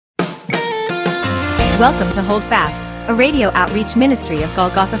Welcome to Hold Fast, a radio outreach ministry of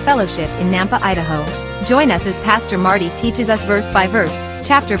Golgotha Fellowship in Nampa, Idaho. Join us as Pastor Marty teaches us verse by verse,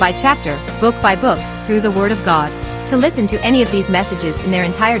 chapter by chapter, book by book, through the Word of God. To listen to any of these messages in their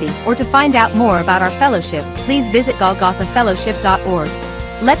entirety or to find out more about our fellowship, please visit golgothafellowship.org.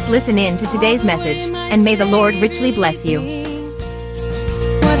 Let's listen in to today's message, and may the Lord richly bless you.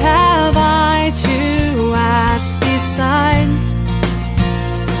 What have I to ask beside?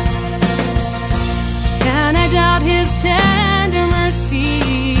 Can I doubt His tender mercy,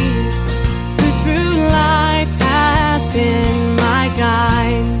 who through life has been my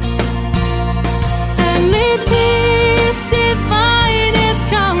guide? And may peace divine His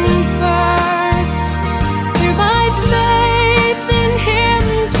comfort, through my faith in Him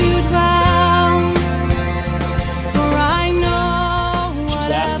to dwell. For I know She's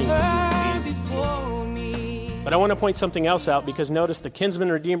asking whatever to be before me. But I want to point something else out, because notice the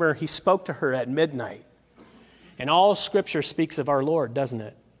kinsman redeemer, he spoke to her at midnight. And all Scripture speaks of our Lord, doesn't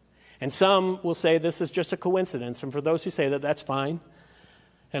it? And some will say this is just a coincidence. And for those who say that, that's fine.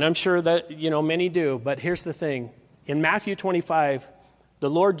 And I'm sure that, many do. But here's the thing. In Matthew 25, the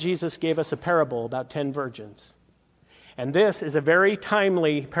Lord Jesus gave us a parable about 10 virgins. And this is a very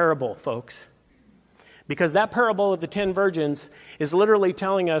timely parable, folks. Because that parable of the 10 virgins is literally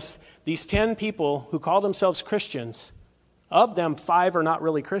telling us these 10 people who call themselves Christians, of them 5 are not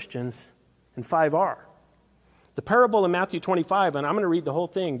really Christians, and 5 are. The parable in Matthew 25, and I'm going to read the whole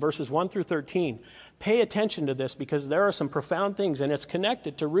thing, verses 1 through 13. Pay attention to this, because there are some profound things, and it's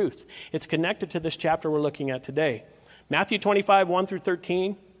connected to Ruth. It's connected to this chapter we're looking at today. Matthew 25, 1 through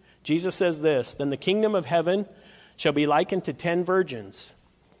 13, Jesus says this, "Then the kingdom of heaven shall be likened to 10 virgins,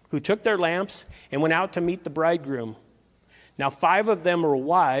 who took their lamps and went out to meet the bridegroom. Now 5 of them were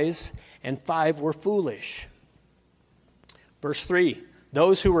wise, and 5 were foolish." Verse 3,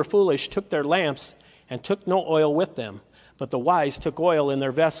 "Those who were foolish took their lamps and took no oil with them, but the wise took oil in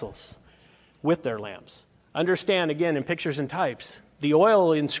their vessels with their lamps." Understand, again, in pictures and types, the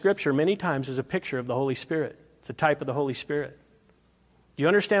oil in Scripture many times is a picture of the Holy Spirit. It's a type of the Holy Spirit. Do you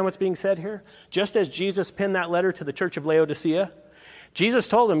understand what's being said here? Just as Jesus penned that letter to the church of Laodicea, Jesus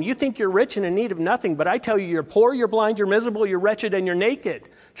told them, you think you're rich and in need of nothing, but I tell you, you're poor, you're blind, you're miserable, you're wretched, and you're naked.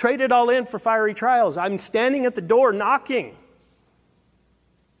 Trade it all in for fiery trials. I'm standing at the door knocking.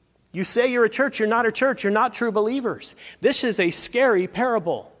 You say you're a church, you're not a church, you're not true believers. This is a scary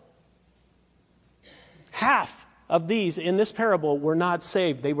parable. Half of these in this parable were not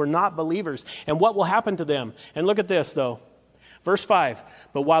saved. They were not believers. And what will happen to them? And look at this, though. Verse 5,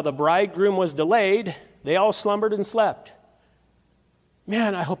 "But while the bridegroom was delayed, they all slumbered and slept."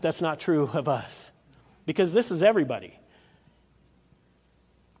 Man, I hope that's not true of us, because this is everybody.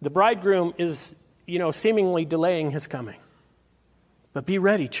 The bridegroom is, seemingly delaying his coming. But be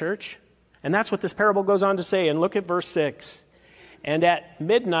ready, church. And that's what this parable goes on to say. And look at verse 6. "And at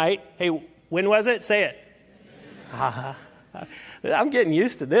midnight," hey, when was it? Say it. I'm getting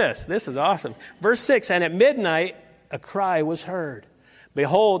used to this. This is awesome. Verse 6, "And at midnight a cry was heard.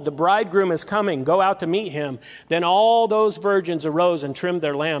 Behold, the bridegroom is coming. Go out to meet him. Then all those virgins arose and trimmed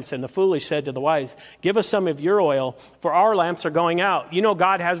their lamps. And the foolish said to the wise, Give us some of your oil, for our lamps are going out." You know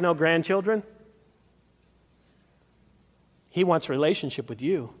God has no grandchildren. He wants a relationship with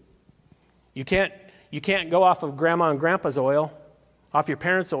you. You can't go off of grandma and grandpa's oil, off your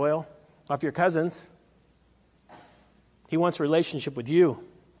parents' oil, off your cousins. He wants a relationship with you.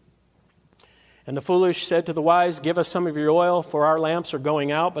 "And the foolish said to the wise, Give us some of your oil, for our lamps are going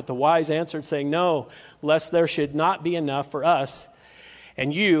out. But the wise answered, saying, No, lest there should not be enough for us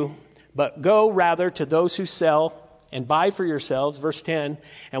and you, but go rather to those who sell and buy for yourselves." Verse 10,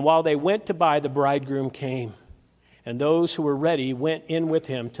 "And while they went to buy, the bridegroom came. And those who were ready went in with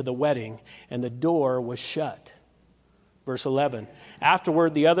him to the wedding, and the door was shut." Verse 11,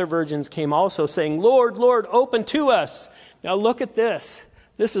 "Afterward the other virgins came also, saying, Lord, Lord, open to us." Now look at this.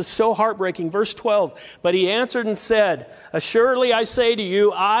 This is so heartbreaking. Verse 12, "But he answered and said, Assuredly I say to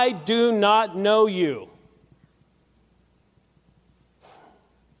you, I do not know you."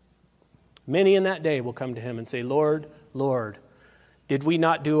 Many in that day will come to him and say, "Lord, Lord, did we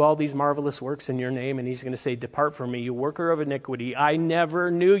not do all these marvelous works in your name?" And he's going to say, "Depart from me, you worker of iniquity. I never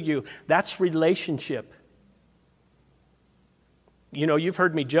knew you." That's relationship. You've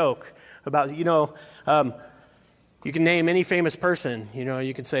heard me joke about, you can name any famous person.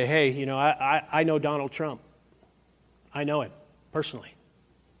 You can say, "Hey, I know Donald Trump. I know him personally."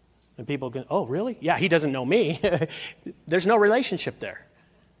 And people can, "Oh, really? Yeah, he doesn't know me." There's no relationship there.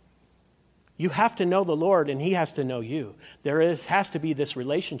 You have to know the Lord, and He has to know you. Has to be this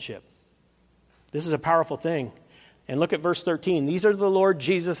relationship. This is a powerful thing. And look at verse 13. These are the Lord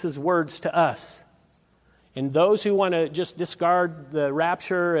Jesus' words to us. And those who want to just discard the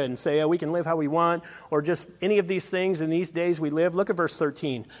rapture and say, oh, we can live how we want, or just any of these things in these days we live, look at verse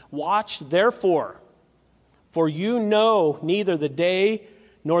 13. Watch, therefore, for you know neither the day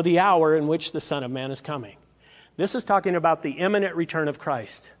nor the hour in which the Son of Man is coming. This is talking about the imminent return of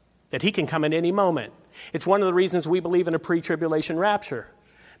Christ, that he can come at any moment. It's one of the reasons we believe in a pre-tribulation rapture,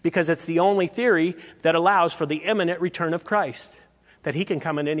 because it's the only theory that allows for the imminent return of Christ, that he can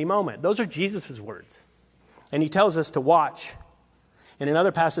come at any moment. Those are Jesus' words. And he tells us to watch. And in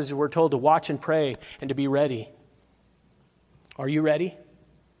other passages, we're told to watch and pray and to be ready. Are you ready?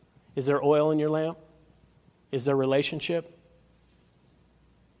 Is there oil in your lamp? Is there relationship?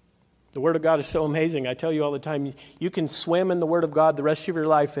 The Word of God is so amazing. I tell you all the time, you can swim in the Word of God the rest of your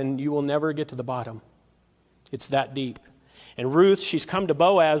life and you will never get to the bottom. It's that deep. And Ruth, she's come to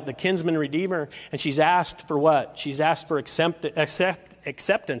Boaz, the kinsman redeemer, and she's asked for what? She's asked for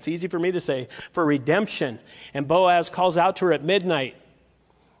acceptance, easy for me to say, for redemption. And Boaz calls out to her at midnight.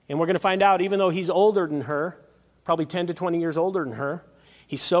 And we're going to find out, even though he's older than her, probably 10 to 20 years older than her,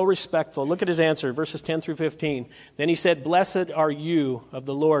 he's so respectful. Look at his answer, verses 10 through 15. Then he said, "Blessed are you of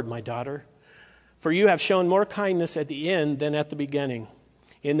the Lord, my daughter, for you have shown more kindness at the end than at the beginning,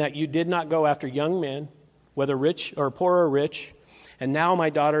 in that you did not go after young men, whether rich or poor or rich. And now, my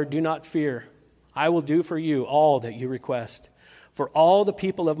daughter, do not fear. I will do for you all that you request. For all the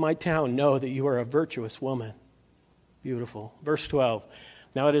people of my town know that you are a virtuous woman." Beautiful. Verse 12.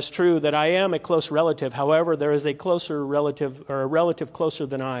 "Now it is true that I am a close relative. However, there is a closer relative, or a relative closer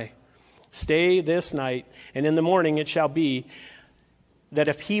than I. Stay this night, and in the morning it shall be that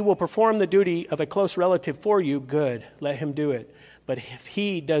if he will perform the duty of a close relative for you, good, let him do it. But if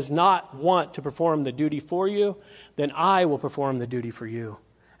he does not want to perform the duty for you, then I will perform the duty for you.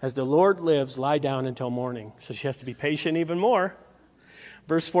 As the Lord lives, lie down until morning." So she has to be patient even more.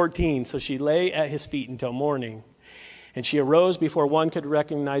 Verse 14, "So she lay at his feet until morning. And she arose before one could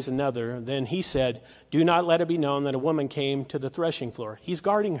recognize another. Then he said, 'Do not let it be known that a woman came to the threshing floor.'" He's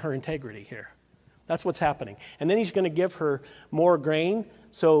guarding her integrity here. That's what's happening. And then he's going to give her more grain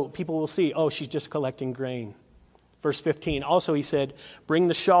so people will see, oh, she's just collecting grain. Verse 15, "Also he said, 'Bring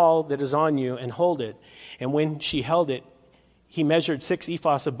the shawl that is on you and hold it.' And when she held it, he measured 6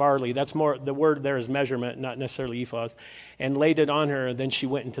 ephahs of barley." That's more, the word there is measurement, not necessarily ephahs. "And laid it on her, and then she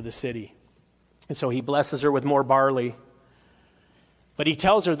went into the city." And so he blesses her with more barley. But he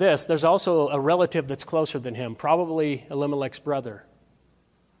tells her this, there's also a relative that's closer than him, probably Elimelech's brother.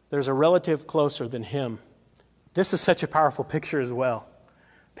 There's a relative closer than him. This is such a powerful picture as well.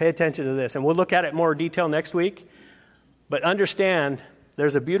 Pay attention to this. And we'll look at it in more detail next week. But understand,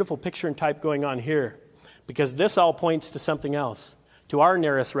 there's a beautiful picture and type going on here, because this all points to something else, to our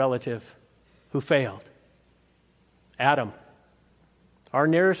nearest relative who failed. Adam. Our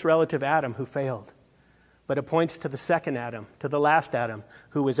nearest relative, Adam, who failed. But it points to the second Adam, to the last Adam,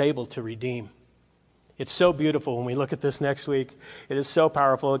 who was able to redeem. It's so beautiful when we look at this next week. It is so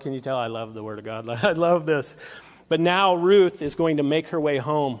powerful. Can you tell I love the Word of God? I love this. But now Ruth is going to make her way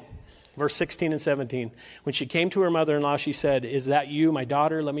home. Verse 16 and 17. "When she came to her mother-in-law, she said, 'Is that you, my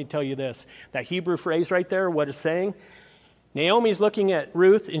daughter?' Let me tell you this." That Hebrew phrase right there, what it's saying, Naomi's looking at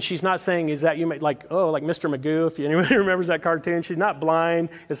Ruth, and she's not saying, "Is that you?" Like Mr. Magoo, if anyone remembers that cartoon. She's not blind.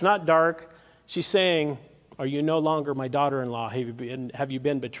 It's not dark. She's saying, "Are you no longer my daughter-in-law? Have you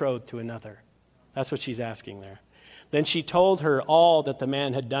been betrothed to another?" That's what she's asking there. Then she told her all that the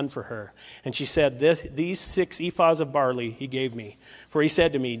man had done for her. And she said, "These 6 ephahs of barley he gave me. For he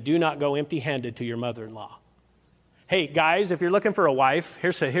said to me, 'Do not go empty-handed to your mother-in-law.'" Hey, guys, if you're looking for a wife,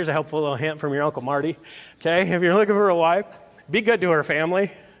 here's a helpful little hint from your Uncle Marty. Okay, if you're looking for a wife, be good to her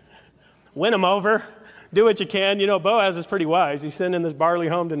family. Win them over. Do what you can. You know, Boaz is pretty wise. He's sending this barley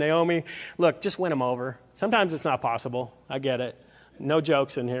home to Naomi. Look, just win them over. Sometimes it's not possible. I get it. No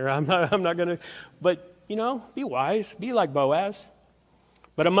jokes in here. I'm not going to. But, you know, be wise. Be like Boaz.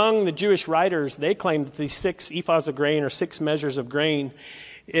 But among the Jewish writers, they claim that these 6 ephahs of grain, or 6 measures of grain,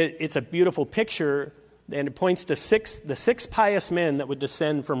 it's a beautiful picture, and it points to the 6 pious men that would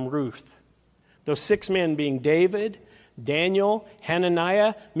descend from Ruth. Those 6 men being David, Daniel,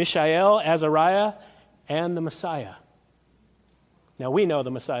 Hananiah, Mishael, Azariah, and the Messiah. Now, we know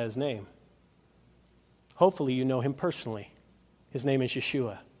the Messiah's name. Hopefully you know him personally. His name is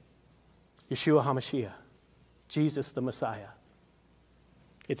Yeshua. Yeshua HaMashiach. Jesus the Messiah.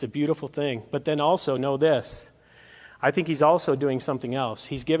 It's a beautiful thing. But then also know this. I think he's also doing something else.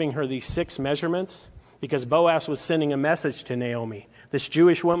 He's giving her these 6 measurements because Boaz was sending a message to Naomi, this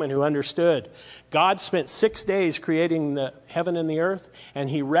Jewish woman who understood. God spent 6 days creating the heaven and the earth, and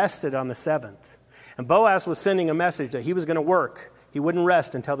he rested on the 7th. And Boaz was sending a message that he was going to work. He wouldn't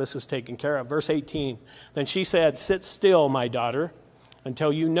rest until this was taken care of. Verse 18, then she said, sit still, my daughter,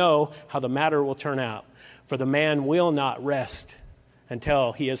 until you know how the matter will turn out. For the man will not rest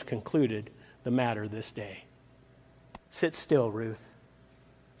until he has concluded the matter this day. Sit still, Ruth.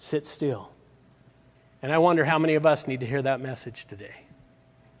 Sit still. And I wonder how many of us need to hear that message today.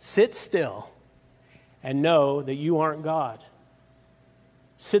 Sit still and know that you aren't God.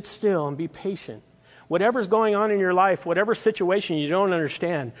 Sit still and be patient. Whatever's going on in your life, whatever situation you don't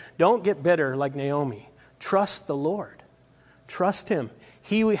understand, don't get bitter like Naomi. Trust the Lord. Trust Him.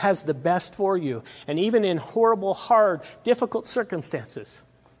 He has the best for you. And even in horrible, hard, difficult circumstances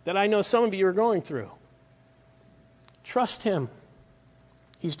that I know some of you are going through, trust Him.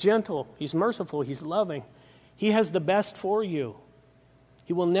 He's gentle. He's merciful. He's loving. He has the best for you.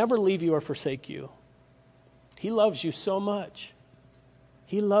 He will never leave you or forsake you. He loves you so much.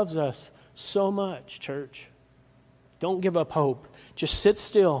 He loves us so much, church. Don't give up hope. Just sit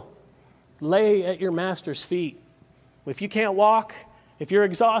still. Lay at your Master's feet. If you can't walk, if you're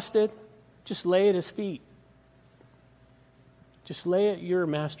exhausted, just lay at His feet. Just lay at your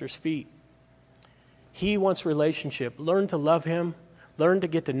Master's feet. He wants relationship. Learn to love Him. Learn to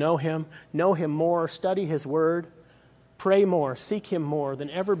get to know Him more, study His Word, pray more, seek Him more than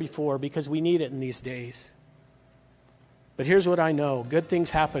ever before because we need it in these days. But here's what I know. Good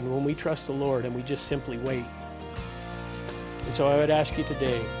things happen when we trust the Lord and we just simply wait. And so I would ask you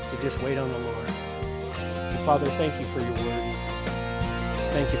today to just wait on the Lord. And Father, thank you for your word.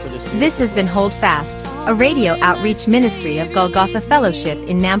 Thank you for this. This has been Hold Fast, a radio outreach ministry of Golgotha Fellowship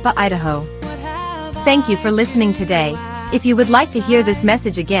in Nampa, Idaho. Thank you for listening today. If you would like to hear this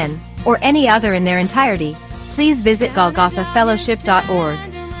message again, or any other in their entirety, please visit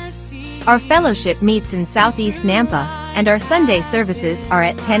golgothafellowship.org. Our fellowship meets in Southeast Nampa, and our Sunday services are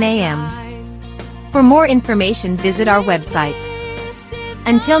at 10 a.m. For more information, visit our website.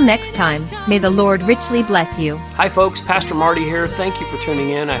 Until next time, may the Lord richly bless you. Hi folks, Pastor Marty here. Thank you for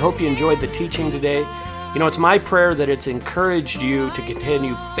tuning in. I hope you enjoyed the teaching today. You know, it's my prayer that it's encouraged you to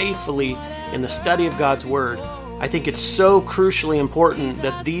continue faithfully in the study of God's Word. I think it's so crucially important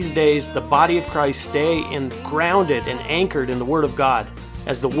that these days the body of Christ stay grounded and anchored in the Word of God.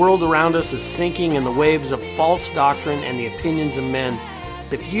 As the world around us is sinking in the waves of false doctrine and the opinions of men,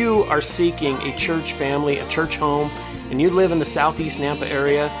 if you are seeking a church family, a church home, and you live in the Southeast Nampa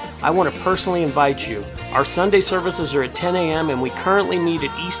area, I want to personally invite you. Our Sunday services are at 10 a.m. and we currently meet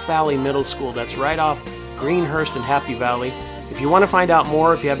at East Valley Middle School. That's right off Greenhurst and Happy Valley. If you want to find out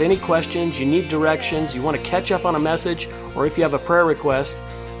more, if you have any questions, you need directions, you want to catch up on a message, or if you have a prayer request,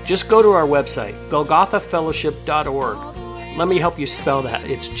 just go to our website, golgothafellowship.org. Let me help you spell that.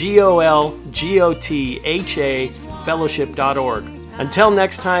 It's GOLGOTHA fellowship.org. Until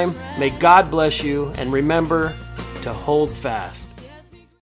next time, may God bless you, and remember to hold fast.